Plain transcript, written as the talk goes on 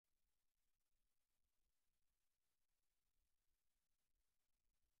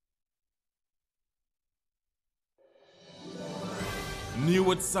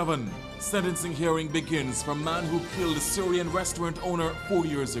New at 7. Sentencing hearing begins for man who killed a Syrian restaurant owner 4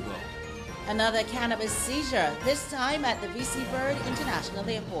 years ago. Another cannabis seizure, this time at the VC Bird International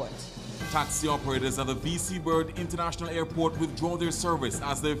Airport. Taxi operators at the VC Bird International Airport withdraw their service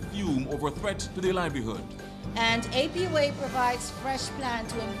as they fume over threat to their livelihood. And APWay provides fresh plan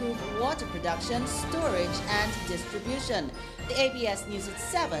to improve water production, storage, and distribution. The ABS News at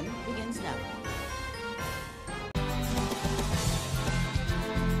 7 begins now.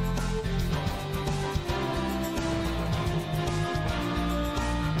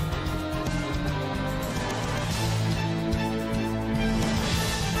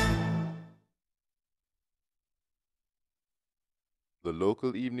 The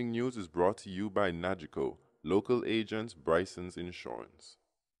local evening news is brought to you by Nagico, local agents Bryson's Insurance.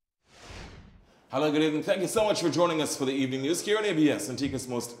 Hello, good evening. Thank you so much for joining us for the evening news here on ABS, Antigua's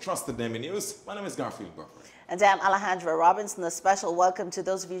most trusted name in news. My name is Garfield Burford. And I'm Alejandra Robinson. A special welcome to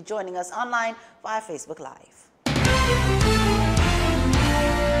those of you joining us online via Facebook Live.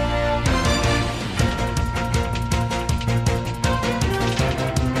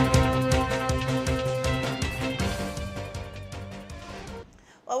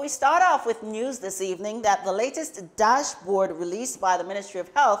 Well, we start off with news this evening that the latest dashboard released by the Ministry of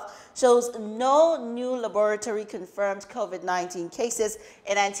Health shows no new laboratory-confirmed COVID-19 cases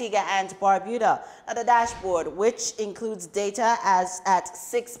in Antigua and Barbuda. Now, the dashboard, which includes data as at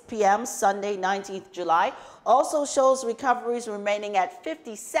 6 p.m. Sunday, 19th July, also shows recoveries remaining at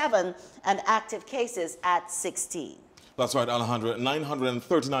 57 and active cases at 16. That's right, Alejandra.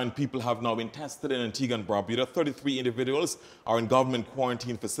 939 people have now been tested in Antigua and Barbuda. 33 individuals are in government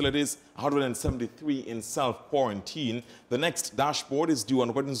quarantine facilities, 173 in self-quarantine. The next dashboard is due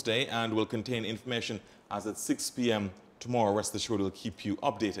on Wednesday and will contain information as at 6 p.m. tomorrow. Rest assured we'll keep you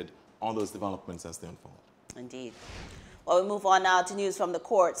updated on those developments as they unfold. Indeed. Well, we move on now to news from the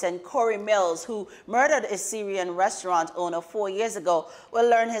courts. And Corey Mills, who murdered a Syrian restaurant owner 4 years ago, will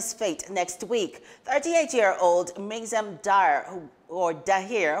learn his fate next week. 38-year-old Migzem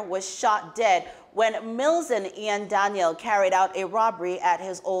Dahir was shot dead when Mills and Ian Daniel carried out a robbery at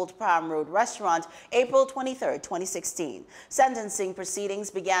his Old Palm Road restaurant April 23, 2016. Sentencing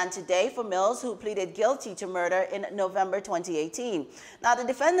proceedings began today for Mills, who pleaded guilty to murder in November 2018. Now, the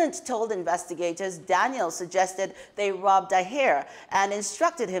defendant told investigators Daniel suggested they rob Dahir and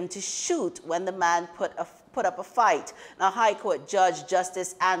instructed him to shoot when the man put up a fight. Now, High Court Judge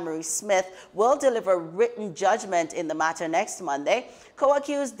Justice Anne-Marie Smith will deliver written judgment in the matter next Monday.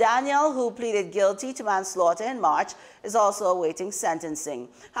 Co-accused Daniel, who pleaded guilty to manslaughter in March, is also awaiting sentencing.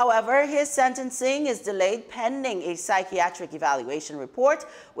 However, his sentencing is delayed pending a psychiatric evaluation report,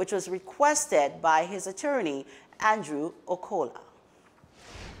 which was requested by his attorney, Andrew Okola.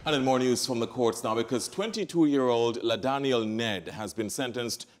 And in more news from the courts now, because 22-year-old LaDaniel Ned has been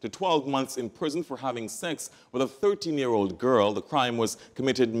sentenced to 12 months in prison for having sex with a 13-year-old girl. The crime was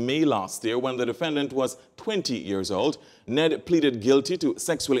committed May last year when the defendant was 20 years old. Ned pleaded guilty to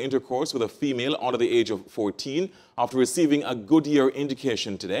sexual intercourse with a female under the age of 14 after receiving a Goodyear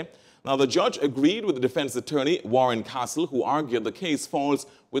indication today. Now, the judge agreed with the defense attorney, Warren Castle, who argued the case falls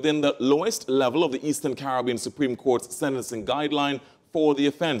within the lowest level of the Eastern Caribbean Supreme Court's sentencing guideline for the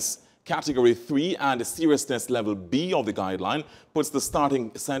offense. Category 3 and seriousness level B of the guideline puts the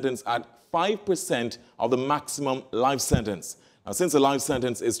starting sentence at 5% of the maximum life sentence. Now, since a life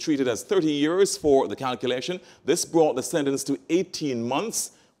sentence is treated as 30 years for the calculation, this brought the sentence to 18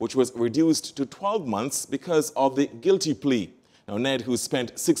 months, which was reduced to 12 months because of the guilty plea. Now, Ned, who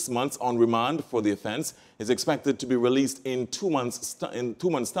spent 6 months on remand for the offense, is expected to be released in 2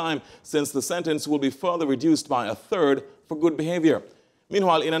 months' time, since the sentence will be further reduced by a third for good behavior.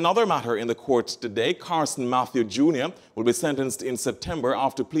 Meanwhile, in another matter in the court today, Carson Matthew Jr. will be sentenced in September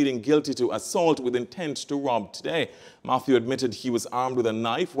after pleading guilty to assault with intent to rob today. Matthew admitted he was armed with a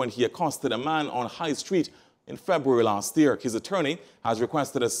knife when he accosted a man on High Street in February last year. His attorney has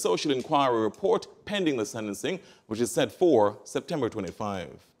requested a social inquiry report pending the sentencing, which is set for September 25.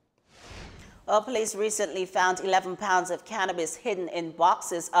 Well, police recently found 11 pounds of cannabis hidden in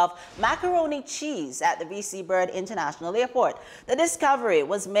boxes of macaroni cheese at the VC Bird International Airport. The discovery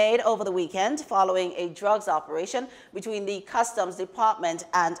was made over the weekend following a drugs operation between the Customs Department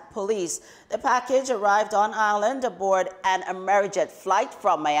and police. The package arrived on island aboard an Amerijet flight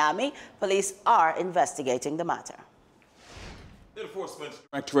from Miami. Police are investigating the matter. The Enforcement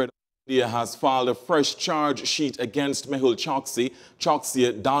Directorate India has filed a fresh charge sheet against Mehul Choksi. Choksi,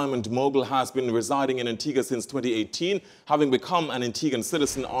 a diamond mogul, has been residing in Antigua since 2018, having become an Antiguan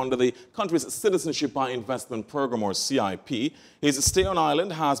citizen under the country's Citizenship by Investment Program, or CIP. His stay on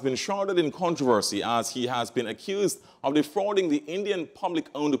island has been shrouded in controversy as he has been accused of defrauding the Indian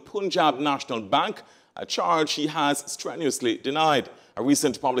public-owned Punjab National Bank, a charge he has strenuously denied. A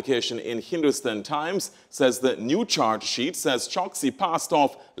recent publication in Hindustan Times says the new charge sheet says Choksi passed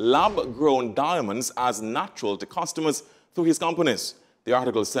off lab-grown diamonds as natural to customers through his companies. The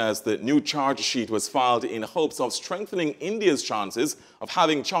article says the new charge sheet was filed in hopes of strengthening India's chances of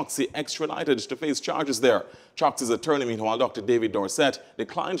having Choksi extradited to face charges there. Choksi's attorney, meanwhile, Dr. David Dorset,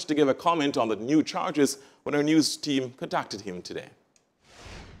 declined to give a comment on the new charges when our news team contacted him today.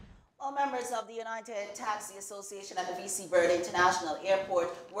 All members of the United Taxi Association at the V.C. Bird International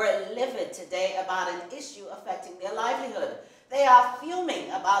Airport were livid today about an issue affecting their livelihood. They are fuming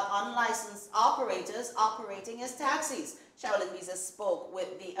about unlicensed operators operating as taxis. Sherilyn Beezer spoke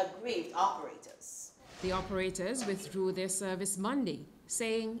with the aggrieved operators. The operators withdrew their service Monday,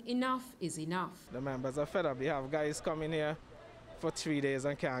 saying enough is enough. The members are fed up. They have guys coming here for 3 days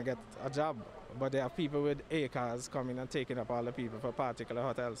and can't get a job. But there are people with A-cars coming and taking up all the people for particular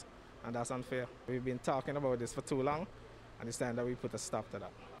hotels. And that's unfair. We've been talking about this for too long, and it's time that we put a stop to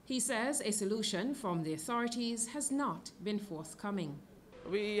that. He says a solution from the authorities has not been forthcoming.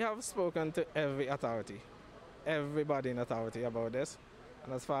 We have spoken to every authority, everybody in authority about this.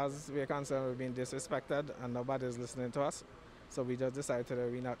 And as far as we're concerned, we've been disrespected and nobody's listening to us. So we just decided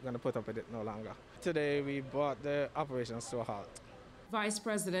that we're not going to put up with it no longer. Today we brought the operations to a halt. Vice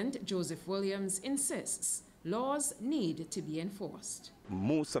President Joseph Williams insists laws need to be enforced.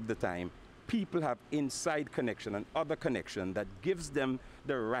 Most of the time, people have inside connection and other connection that gives them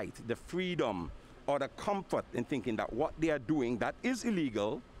the right, the freedom, or the comfort in thinking that what they are doing that is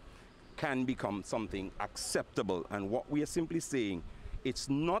illegal can become something acceptable. And what we are simply saying, it's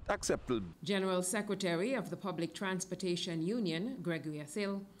not acceptable. General Secretary of the Public Transportation Union, Gregory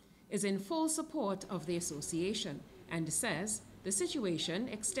Athil, is in full support of the association and says the situation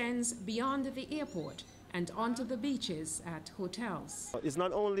extends beyond the airport and onto the beaches at hotels. It's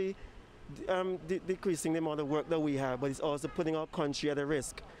not only decreasing the amount of work that we have, but it's also putting our country at a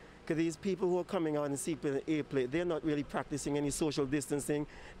risk. Because these people who are coming out and sleeping in the airplane, they're not really practicing any social distancing,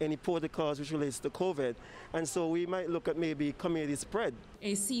 any protocols which relates to COVID. And so we might look at maybe community spread.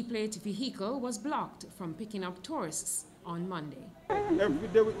 A seaplate vehicle was blocked from picking up tourists on Monday. Every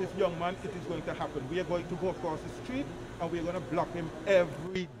day with this young man, it is going to happen. We are going to go across the street and we are going to block him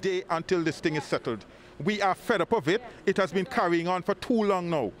every day until this thing is settled. We are fed up of it. It has been carrying on for too long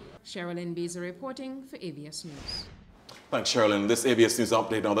now. Sherilyn Beezer reporting for ABS News. Thanks, Sherilyn. This ABS News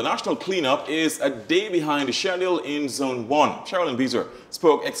update. Now, the national cleanup is a day behind schedule in Zone 1. Sherilyn Beezer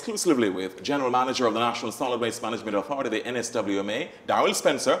spoke exclusively with General Manager of the National Solid Waste Management Authority, the NSWMA, Daryl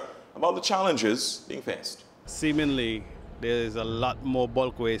Spencer, about the challenges being faced. Seemingly, there is a lot more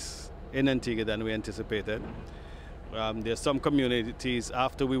bulk waste in Antigua than we anticipated. There are some communities,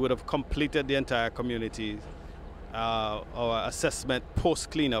 after we would have completed the entire community, our assessment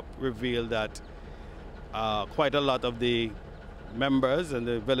post-cleanup revealed that quite a lot of the members and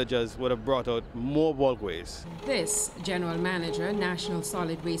the villagers would have brought out more bulk waste. This, General Manager, National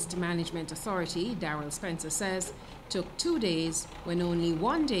Solid Waste Management Authority, Daryl Spencer says, took 2 days when only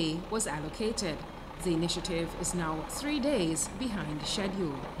 1 day was allocated. The initiative is now 3 days behind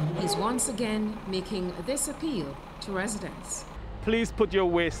schedule. He's once again making this appeal to residents. Please put your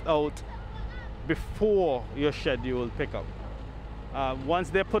waste out before your scheduled pickup.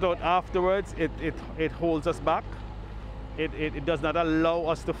 Once they're put out afterwards, it holds us back. It does not allow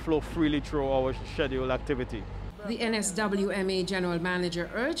us to flow freely through our scheduled activity. The NSWMA General Manager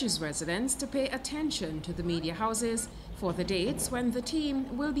urges residents to pay attention to the media houses for the dates when the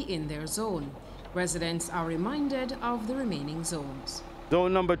team will be in their zone. Residents are reminded of the remaining zones.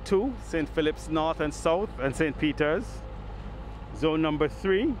 Zone number 2, St. Philip's North and South and St. Peter's. Zone number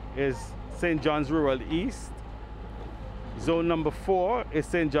 3 is St. John's Rural East. Zone number 4 is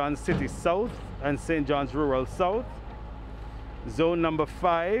St. John's City South and St. John's Rural South. Zone number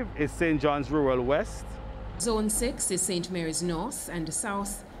 5 is St. John's Rural West. Zone 6 is St. Mary's North and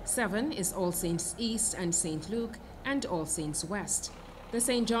South. 7 is All Saints East and St. Luke and All Saints West. The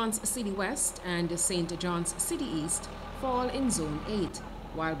St. John's City West and St. John's City East fall in Zone 8,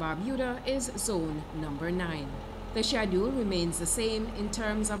 while Barbuda is Zone number 9. The schedule remains the same in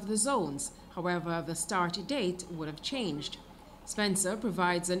terms of the zones, however, the start date would have changed. Spencer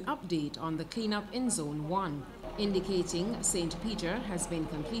provides an update on the cleanup in Zone 1, indicating St. Peter has been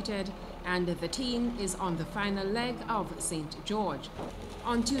completed and the team is on the final leg of St. George.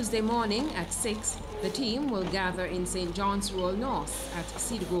 On Tuesday morning at 6, the team will gather in St. John's Royal North at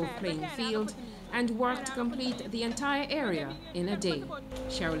Cedar Grove Playing Field and work to complete the entire area in a day.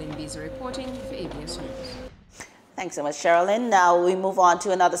 Sherilyn Beazer reporting for ABS News. Thanks so much, Sherilyn. Now we move on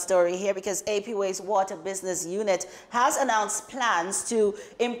to another story here because AP Wastewater Business Unit has announced plans to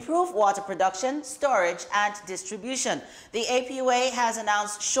improve water production, storage, and distribution. The APUA has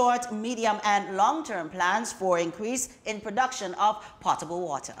announced short, medium, and long-term plans for increase in production of potable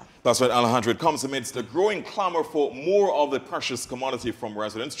water. That's right, Alejandro. It comes amidst a growing clamor for more of the precious commodity from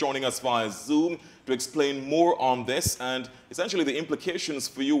residents. Joining us via Zoom to explain more on this and essentially the implications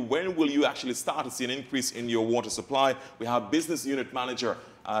for you. When will you actually start to see an increase in your water supply? We have Business Unit Manager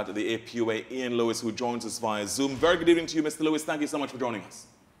at the APUA, Ian Lewis, who joins us via Zoom. Very good evening to you, Mr. Lewis. Thank you so much for joining us.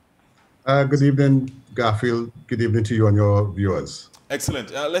 Good evening, Garfield. Good evening to you and your viewers.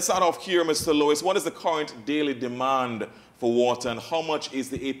 Excellent. Let's start off here, Mr. Lewis. What is the current daily demand for water and how much is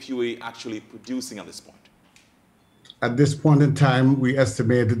the APUA actually producing at this point? At this point in time, we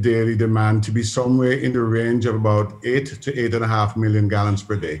estimate the daily demand to be somewhere in the range of about 8 to 8.5 million gallons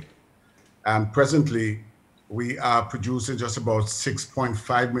per day. And presently, we are producing just about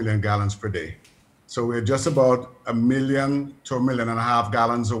 6.5 million gallons per day. So we're just about 1 million to 1.5 million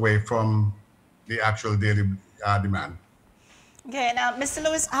gallons away from the actual daily demand. Okay, now, Mr.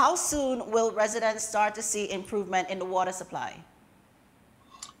 Lewis, how soon will residents start to see improvement in the water supply?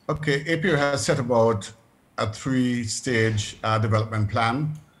 Okay, APUA has set about a 3-stage development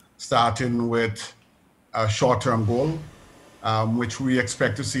plan, starting with a short-term goal, which we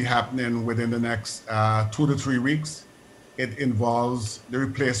expect to see happening within the next 2 to 3 weeks. It involves the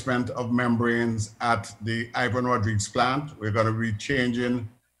replacement of membranes at the Ivan Rodriguez plant. We're going to be changing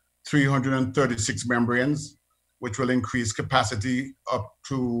 336 membranes, which will increase capacity up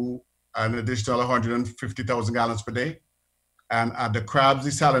to an additional 150,000 gallons per day. And at the Crabs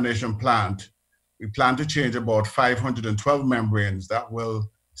desalination plant, we plan to change about 512 membranes that will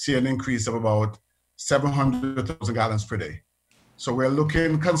see an increase of about 700,000 gallons per day. So we're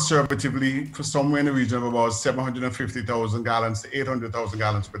looking conservatively for somewhere in the region of about 750,000 gallons to 800,000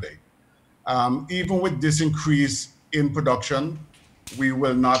 gallons per day. Even with this increase in production, we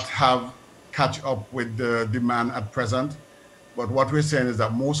will not have catch up with the demand at present. But what we're saying is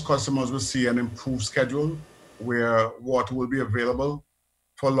that most customers will see an improved schedule where water will be available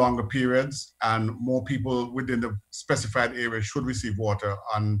for longer periods and more people within the specified area should receive water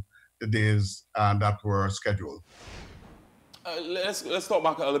on the days that were scheduled. Let's talk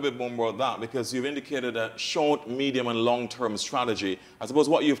back a little bit more about that because you've indicated a short, medium, and long-term strategy. I suppose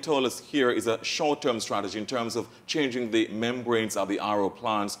what you've told us here is a short-term strategy in terms of changing the membranes of the RO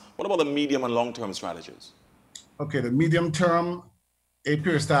plants. What about the medium and long-term strategies? Okay, the medium term,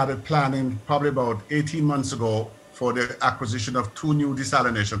 APUA started planning probably about 18 months ago for the acquisition of 2 new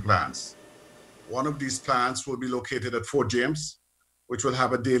desalination plants. One of these plants will be located at Fort James, which will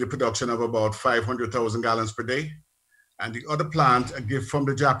have a daily production of about 500,000 gallons per day. And the other plant, a gift from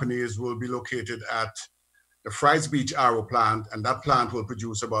the Japanese, will be located at the Fries Beach RO plant, and that plant will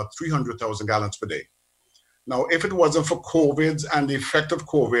produce about 300,000 gallons per day. Now, if it wasn't for COVID and the effect of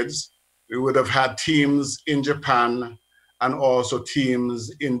COVID, we would have had teams in Japan and also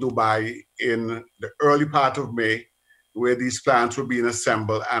teams in Dubai in the early part of May, where these plants were being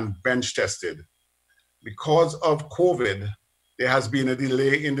assembled and bench tested. Because of COVID, there has been a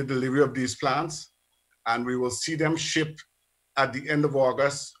delay in the delivery of these plants, and we will see them ship at the end of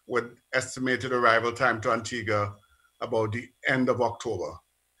August with estimated arrival time to Antigua about the end of October.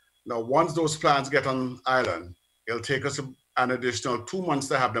 Now, once those plants get on island, it'll take us an additional 2 months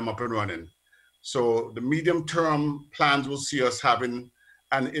to have them up and running. So the medium-term plans will see us having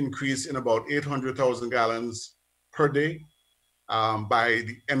an increase in about 800,000 gallons per day by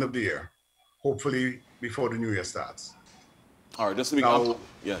the end of the year, hopefully before the new year starts. All right, just to be clear,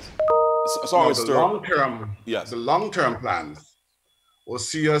 yes. Sorry, the long-term plans will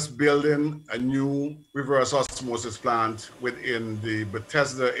see us building a new reverse osmosis plant within the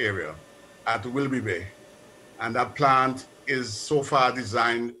Bethesda area at Willoughby Bay. And that plant is so far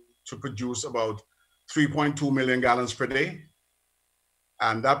designed to produce about 3.2 million gallons per day.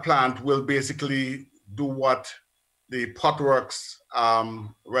 And that plant will basically do what the Potworks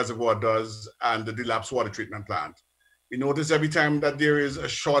reservoir does and the Delapse water treatment plant. We notice every time that there is a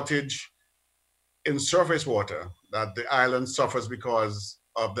shortage in surface water that the island suffers because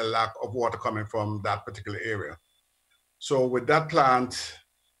of the lack of water coming from that particular area. So with that plant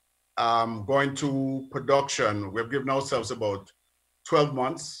going to production, we've given ourselves about 12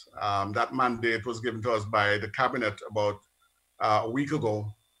 months. That mandate was given to us by the cabinet about a week ago,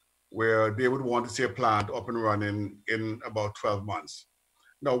 where they would want to see a plant up and running in about 12 months.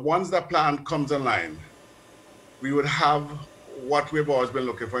 Now, once that plant comes online, we would have what we've always been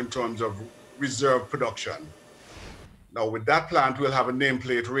looking for in terms of reserve production. Now, with that plant, we'll have a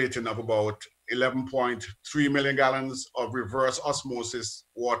nameplate rating of about 11.3 million gallons of reverse osmosis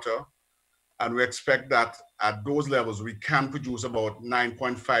water. And we expect that at those levels, we can produce about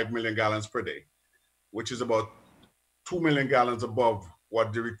 9.5 million gallons per day, which is about 2 million gallons above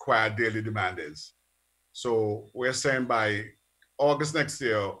what the required daily demand is. So we're saying by August next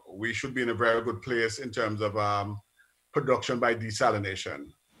year, we should be in a very good place in terms of production by desalination.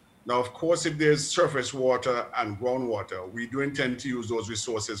 Now, of course, if there's surface water and groundwater, we do intend to use those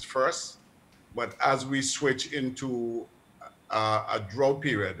resources first. But as we switch into a drought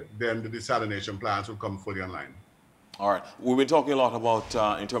period, then the desalination plants will come fully online. All right. We've been talking a lot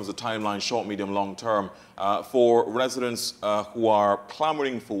about, in terms of timeline, short, medium, long term. For residents who are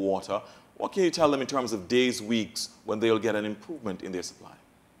clamoring for water, what can you tell them in terms of days, weeks, when they'll get an improvement in their supply?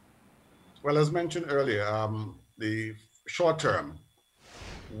 Well, as mentioned earlier, the short term,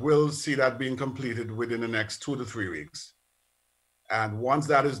 we'll see that being completed within the next 2 to 3 weeks. And once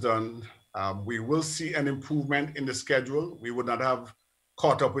that is done, we will see an improvement in the schedule. We would not have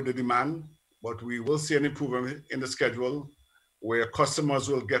caught up with the demand, but we will see an improvement in the schedule where customers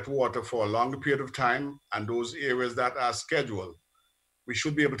will get water for a longer period of time, and those areas that are scheduled, we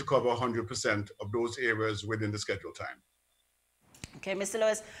should be able to cover 100% of those areas within the scheduled time. Okay, Mr.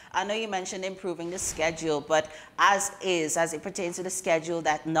 Lewis, I know you mentioned improving the schedule, but as it pertains to the schedule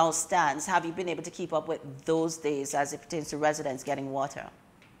that now stands, have you been able to keep up with those days as it pertains to residents getting water?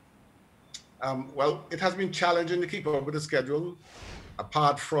 Well, it has been challenging to keep up with the schedule,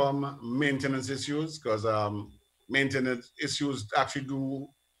 apart from maintenance issues, because maintenance issues actually do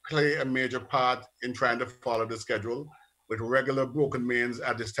play a major part in trying to follow the schedule, with regular broken mains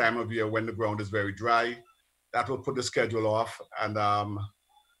at this time of year when the ground is very dry. That will put the schedule off, and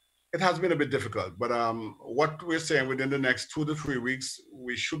it has been a bit difficult. But what we're saying, within the next 2 to 3 weeks,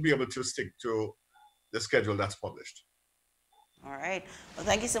 we should be able to stick to the schedule that's published. All right. Well,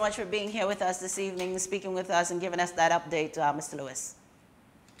 thank you so much for being here with us this evening, speaking with us and giving us that update, Mr. Lewis.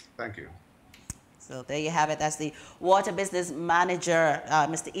 Thank you. So there you have it. That's the Water Business Manager,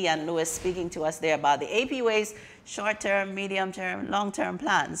 Mr. Ian Lewis, speaking to us there about the AP Waste short-term, medium-term, long-term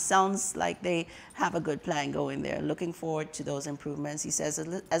plans. Sounds like they have a good plan going there. Looking forward to those improvements. He says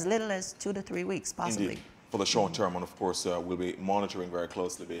as little as 2 to 3 weeks, possibly. Indeed. For the short term, and of course, we'll be monitoring very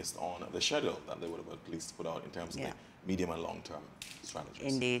closely based on the schedule that they would have at least put out in terms of the medium and long-term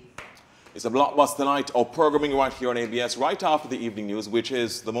strategies. Indeed. It's a blockbuster night of programming right here on ABS, right after the evening news, which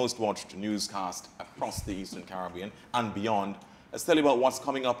is the most watched newscast across the Eastern Caribbean and beyond. Let's tell you about what's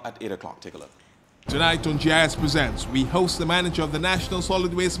coming up at 8 o'clock. Take a look. Tonight on GIS Presents, we host the manager of the National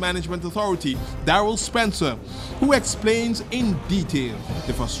Solid Waste Management Authority, Daryl Spencer, who explains in detail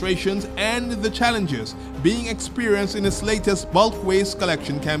the frustrations and the challenges being experienced in its latest bulk waste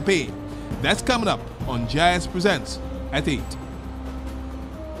collection campaign. That's coming up on GIS Presents at 8.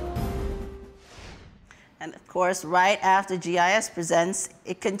 And of course, right after GIS Presents,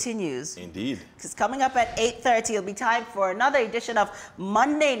 it continues. Indeed. Because coming up at 8:30, it'll be time for another edition of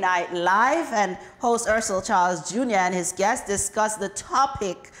Monday Night Live, and host Ursel Charles Jr. and his guests discuss the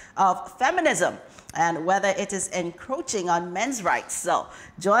topic of feminism and whether it is encroaching on men's rights. So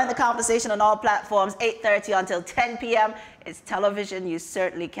join the conversation on all platforms, 8:30 until 10 p.m. It's television you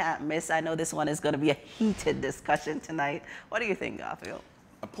certainly can't miss. I know this one is going to be a heated discussion tonight. What do you think, Garfield?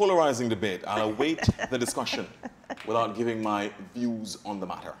 A polarizing debate. I'll await the discussion without giving my views on the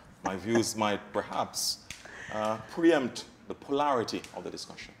matter. My views might perhaps preempt the polarity of the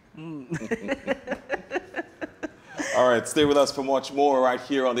discussion. All right, stay with us for much more right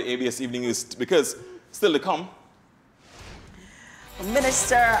here on the ABS Evening News, because still to come.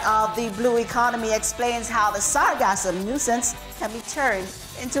 Minister of the Blue Economy explains how the sargassum nuisance can be turned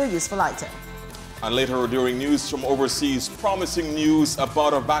into a useful item. And later during news from overseas, promising news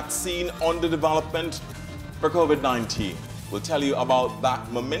about a vaccine under development for COVID-19. We'll tell you about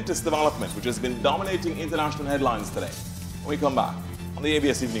that momentous development which has been dominating international headlines today. When we come back on the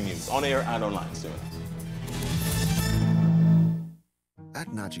ABS Evening News, on air and online. Stay with us. At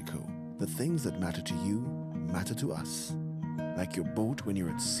Nagico, the things that matter to you matter to us. Like your boat when you're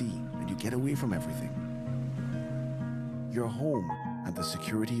at sea and you get away from everything. Your home and the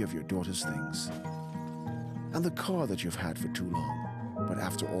security of your daughter's things. And the car that you've had for too long, but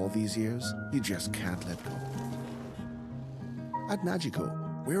after all these years, you just can't let go. At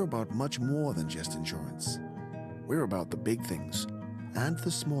Nagico, we're about much more than just insurance. We're about the big things, and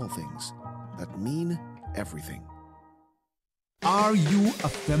the small things that mean everything. Are you a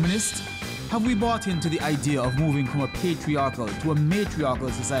feminist? Have we bought into the idea of moving from a patriarchal to a matriarchal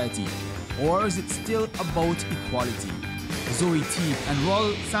society? Or is it still about equality? Zoe Teague and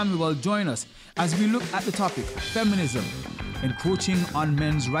Roll Samuel join us as we look at the topic, feminism, encroaching on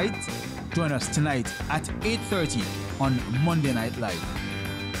men's rights. Join us tonight at 8:30 on Monday Night Live.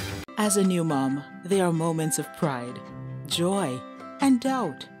 As a new mom, there are moments of pride, joy, and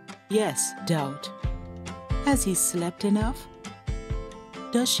doubt. Yes, doubt. Has he slept enough?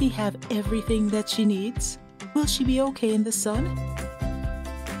 Does she have everything that she needs? Will she be okay in the sun?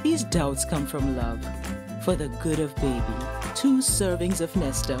 These doubts come from love. For the good of baby, 2 servings of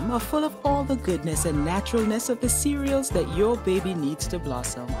Nestum are full of all the goodness and naturalness of the cereals that your baby needs to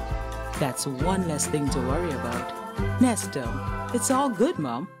blossom. That's one less thing to worry about. Nestum. It's all good,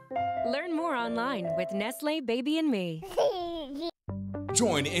 Mom. Learn more online with Nestle Baby and Me.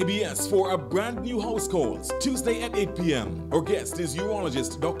 Join ABS for a brand new House Calls, Tuesday at 8 p.m. Our guest is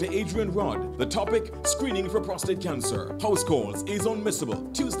urologist Dr. Adrian Rod. The topic, screening for prostate cancer. House Calls is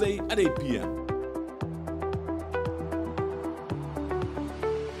unmissable, Tuesday at 8 p.m.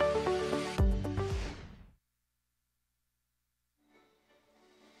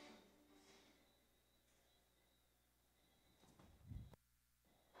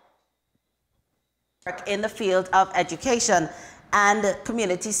 In the field of education and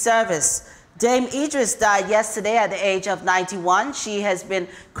community service. Dame Idris died yesterday at the age of 91. She has been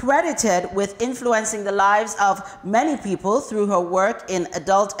credited with influencing the lives of many people through her work in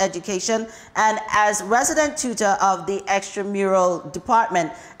adult education and as resident tutor of the extramural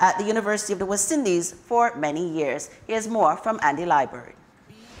department at the University of the West Indies for many years. Here's more from Andy Library.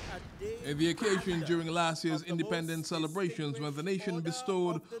 At the occasion during last year's independence celebrations when the nation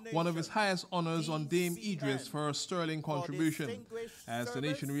bestowed one of its highest honors on Dame Idris for her sterling contribution. As the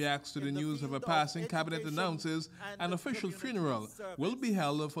nation reacts to the news of her passing, Cabinet announces an official funeral will be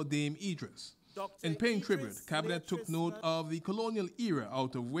held for Dame Idris. In paying tribute, Cabinet took note of the colonial era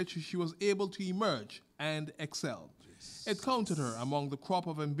out of which she was able to emerge and excel. It counted her among the crop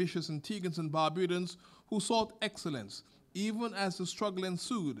of ambitious Antiguans and Barbudans who sought excellence, even as the struggle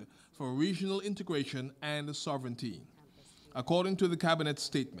ensued for regional integration and sovereignty. According to the Cabinet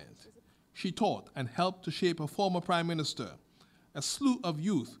statement, she taught and helped to shape a former Prime Minister, a slew of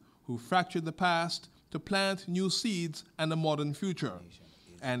youth who fractured the past to plant new seeds and a modern future,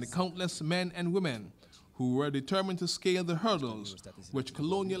 and countless men and women who were determined to scale the hurdles which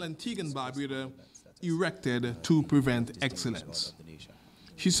colonial Antigua and Barbuda erected to prevent excellence.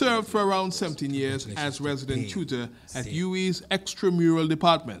 She served for around 17 years as resident tutor at UWI's extramural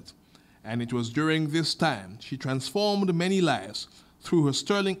department, and it was during this time she transformed many lives through her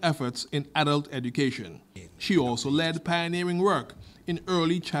sterling efforts in adult education. She also led pioneering work in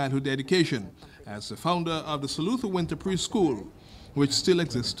early childhood education as the founder of the Salutha Winter Preschool, which still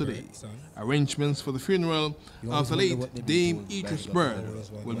exists today. Arrangements for the funeral of the late Dame Idris Bird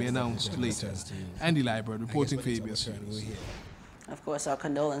will be announced later. Andy Liebert reporting for ABS News. Of course, our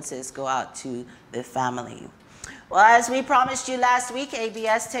condolences go out to the family. Well, as we promised you last week,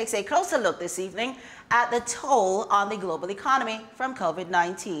 ABS takes a closer look this evening at the toll on the global economy from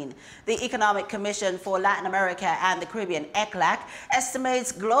COVID-19. The Economic Commission for Latin America and the Caribbean, ECLAC,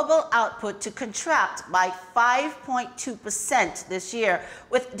 estimates global output to contract by 5.2% this year,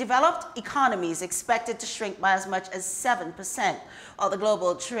 with developed economies expected to shrink by as much as 7%. While the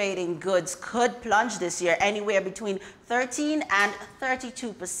global trade in goods could plunge this year anywhere between 13 and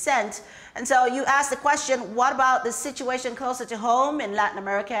 32%. And so you ask the question, what about the situation closer to home in Latin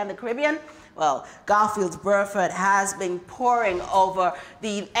America and the Caribbean? Well, Garfield Burford has been poring over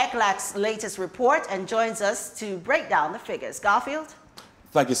the ECLAC's latest report and joins us to break down the figures. Garfield?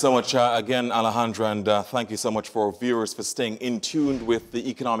 Thank you so much again, Alejandra, and thank you so much for viewers for staying in tune with the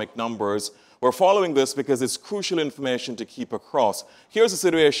economic numbers. We're following this because it's crucial information to keep across. Here's the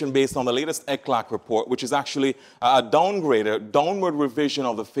situation based on the latest ECLAC report, which is actually a downward revision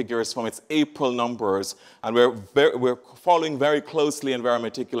of the figures from its April numbers. And we're following very closely and very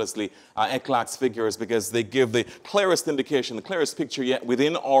meticulously ECLAC's figures because they give the clearest indication, the clearest picture yet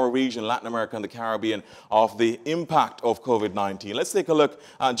within our region, Latin America and the Caribbean, of the impact of COVID-19. Let's take a look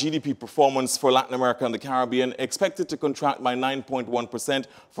at GDP performance for Latin America and the Caribbean, expected to contract by 9.1%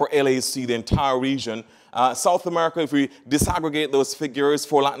 for LAC, the entire region. South America, if we disaggregate those figures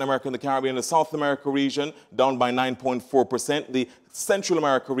for Latin America and the Caribbean, the South America region down by 9.4%, the Central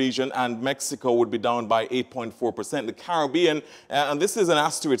America region and Mexico would be down by 8.4%. The Caribbean, and this is an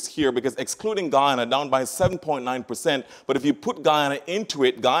asterisk here because excluding Guyana, down by 7.9%. But if you put Guyana into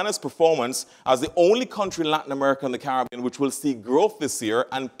it, Guyana's performance as the only country in Latin America and the Caribbean which will see growth this year,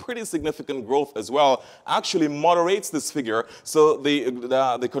 and pretty significant growth as well, actually moderates this figure. So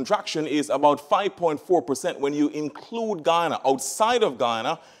the contraction is about 5.4% when you include Guyana. Outside of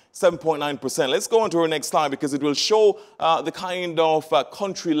Guyana, 7.9%. Let's go on to our next slide because it will show the kind of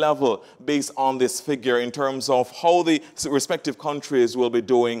country level based on this figure in terms of how the respective countries will be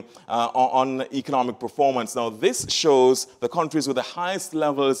doing on economic performance. Now, this shows the countries with the highest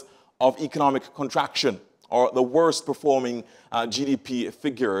levels of economic contraction or the worst performing GDP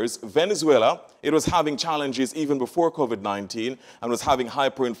figures. Venezuela, it was having challenges even before COVID-19 and was having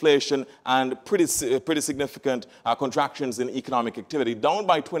hyperinflation and pretty significant contractions in economic activity, down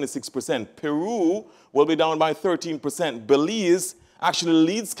by 26%. Peru will be down by 13%. Belize actually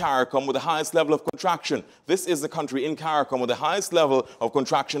leads CARICOM with the highest level of contraction. This is the country in CARICOM with the highest level of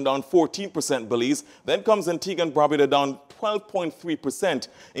contraction, down 14%, Belize. Then comes Antigua and Barbuda, down 12.3%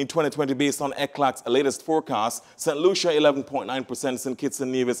 in 2020 based on ECLAC's latest forecast. St. Lucia, 11.9%, St. Kitts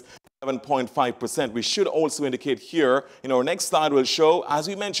and Nevis, 7.5%. We should also indicate here, in our next slide will show, as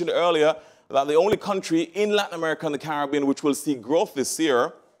we mentioned earlier, that the only country in Latin America and the Caribbean which will see growth this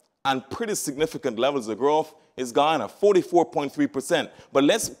year, and pretty significant levels of growth, is Guyana, 44.3%. But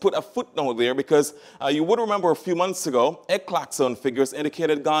let's put a footnote there because you would remember a few months ago, ECLAC's own figures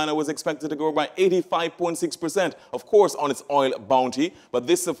indicated Guyana was expected to grow by 85.6%, of course, on its oil bounty. But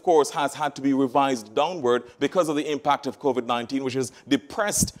this, of course, has had to be revised downward because of the impact of COVID-19, which has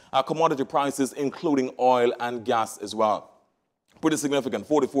depressed commodity prices, including oil and gas as well. Pretty significant,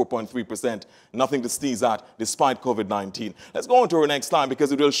 44.3%. Nothing to sneeze at despite COVID-19. Let's go on to our next slide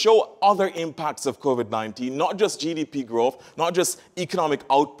because it will show other impacts of COVID-19, not just GDP growth, not just economic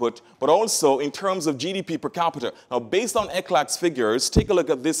output, but also in terms of GDP per capita. Now, based on ECLAC's figures, take a look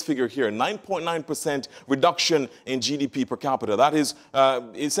at this figure here, 9.9% reduction in GDP per capita. That is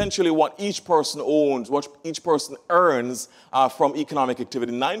essentially what each person owns, what each person earns from economic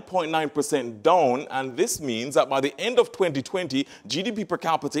activity, 9.9% down, and this means that by the end of 2020, GDP per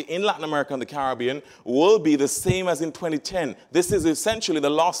capita in Latin America and the Caribbean will be the same as in 2010. This is essentially the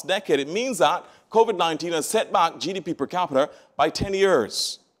lost decade. It means that COVID-19 has set back GDP per capita by 10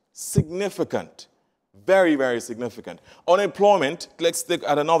 years. Significant. Very, very significant. Unemployment, let's look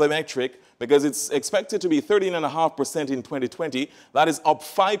at another metric because it's expected to be 13.5% in 2020. That is up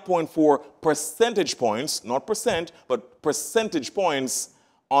 5.4 percentage points, not percent, but percentage points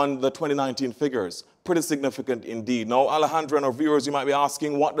on the 2019 figures. Pretty significant indeed. Now, Alejandra and our viewers, you might be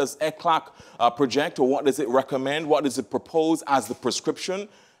asking, what does ECLAC project, or what does it recommend? What does it propose as the prescription?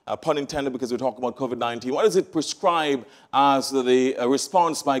 Pun intended, because we're talking about COVID-19. What does it prescribe as the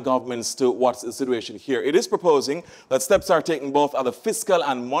response by governments to what's the situation here? It is proposing that steps are taken both at the fiscal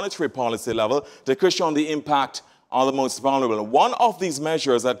and monetary policy level to cushion the impact are the most vulnerable. One of these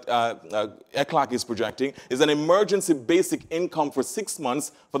measures that ECLAC is projecting is an emergency basic income for 6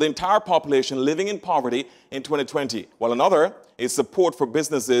 months for the entire population living in poverty in 2020, while another is support for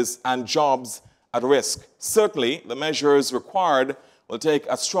businesses and jobs at risk. Certainly, the measures required will take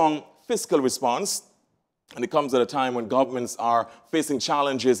a strong fiscal response, and it comes at a time when governments are facing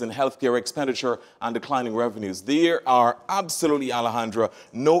challenges in healthcare expenditure and declining revenues. There are absolutely, Alejandra,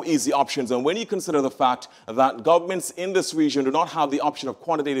 no easy options. And when you consider the fact that governments in this region do not have the option of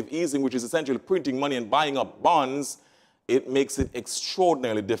quantitative easing, which is essentially printing money and buying up bonds, it makes it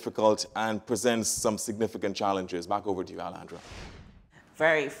extraordinarily difficult and presents some significant challenges. Back over to you, Alejandra.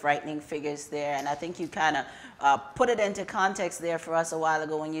 Very frightening figures there, and I think you kind of put it into context there for us a while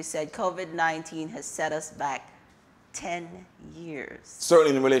ago when you said COVID-19 has set us back 10 years.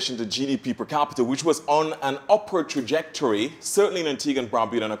 Certainly in relation to GDP per capita, which was on an upward trajectory, certainly in Antigua and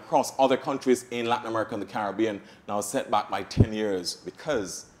Barbuda and across other countries in Latin America and the Caribbean, now set back by 10 years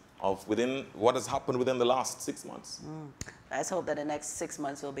because of what has happened within the last 6 months. Let's hope that the next 6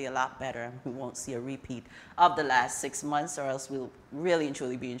 months will be a lot better. We won't see a repeat of the last 6 months, or else we'll really and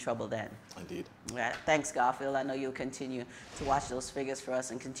truly be in trouble then. Indeed. Right. Thanks, Garfield. I know you'll continue to watch those figures for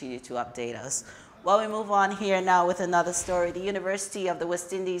us and continue to update us. Well, we move on here now with another story. The University of the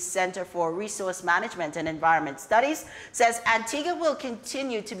West Indies Center for Resource Management and Environment Studies says Antigua will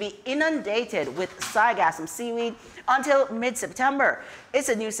continue to be inundated with sargassum seaweed until mid-September. It's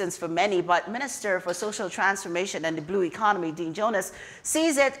a nuisance for many, but Minister for Social Transformation and the Blue Economy, Dean Jonas,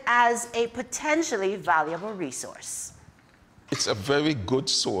 sees it as a potentially valuable resource. It's a very good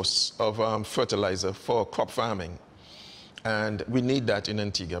source of fertilizer for crop farming. And we need that in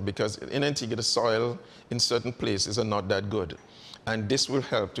Antigua because in Antigua the soil in certain places are not that good. And this will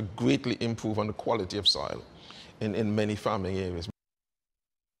help to greatly improve on the quality of soil in many farming areas.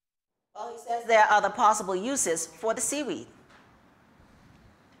 Well, he says there are other possible uses for the seaweed.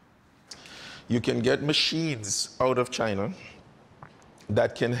 You can get machines out of China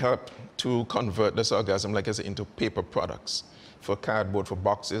that can help to convert the sargassum, like I said, into paper products for cardboard, for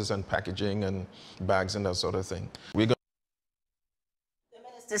boxes and packaging and bags and that sort of thing. The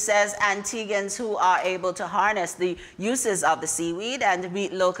minister says Antiguans who are able to harness the uses of the seaweed and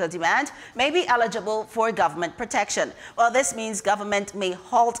meet local demand may be eligible for government protection. Well, this means government may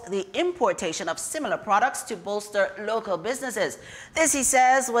halt the importation of similar products to bolster local businesses. This, he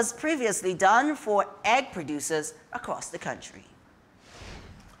says, was previously done for egg producers across the country.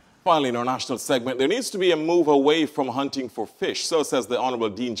 Finally, in our national segment, there needs to be a move away from hunting for fish. So says the Honorable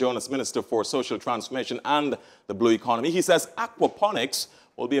Dean Jonas, Minister for Social Transformation and the Blue Economy. He says aquaponics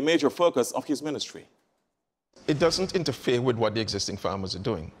will be a major focus of his ministry. It doesn't interfere with what the existing farmers are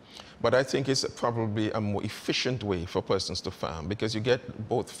doing, but I think it's probably a more efficient way for persons to farm because you get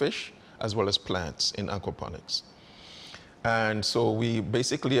both fish as well as plants in aquaponics. And so we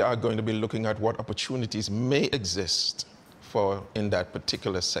basically are going to be looking at what opportunities may exist in that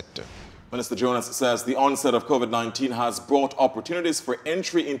particular sector. Minister Jonas says the onset of COVID-19 has brought opportunities for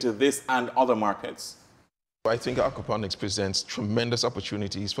entry into this and other markets. I think aquaponics presents tremendous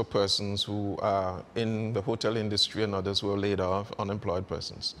opportunities for persons who are in the hotel industry and others who are laid off, unemployed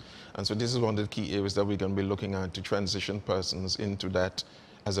persons. And so this is one of the key areas that we're going to be looking at to transition persons into that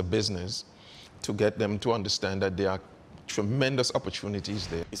as a business, to get them to understand that there are tremendous opportunities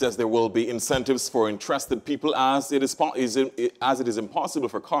there. He says there will be incentives for interested people as it is impossible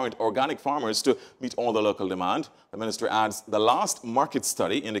for current organic farmers to meet all the local demand. The minister adds the last market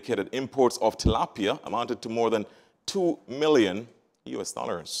study indicated imports of tilapia amounted to more than $2 million.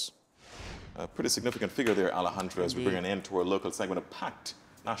 A pretty significant figure there, Alejandro, as we bring an end to our local segment, a packed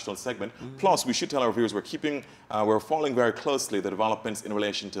national segment. Plus, we should tell our viewers we're following very closely the developments in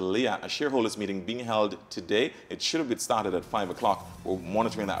relation to Leah, a shareholders meeting being held today. It should have been started at 5 o'clock. We're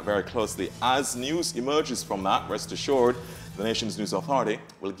monitoring that very closely. As news emerges from that, rest assured, the nation's news authority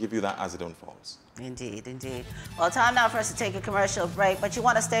will give you that as it unfolds. Indeed, indeed. Well, time now for us to take a commercial break, but you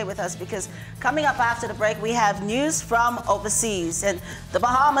want to stay with us because coming up after the break, we have news from overseas. And the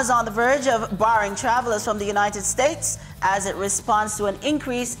Bahamas on the verge of barring travelers from the United States as it responds to an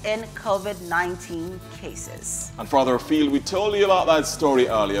increase in COVID-19 cases. And further afield, we told you about that story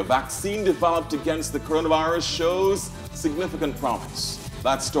earlier. Vaccine developed against the coronavirus shows significant promise.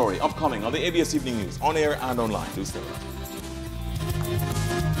 That story upcoming on the ABS Evening News, on air and online. Do stay with us.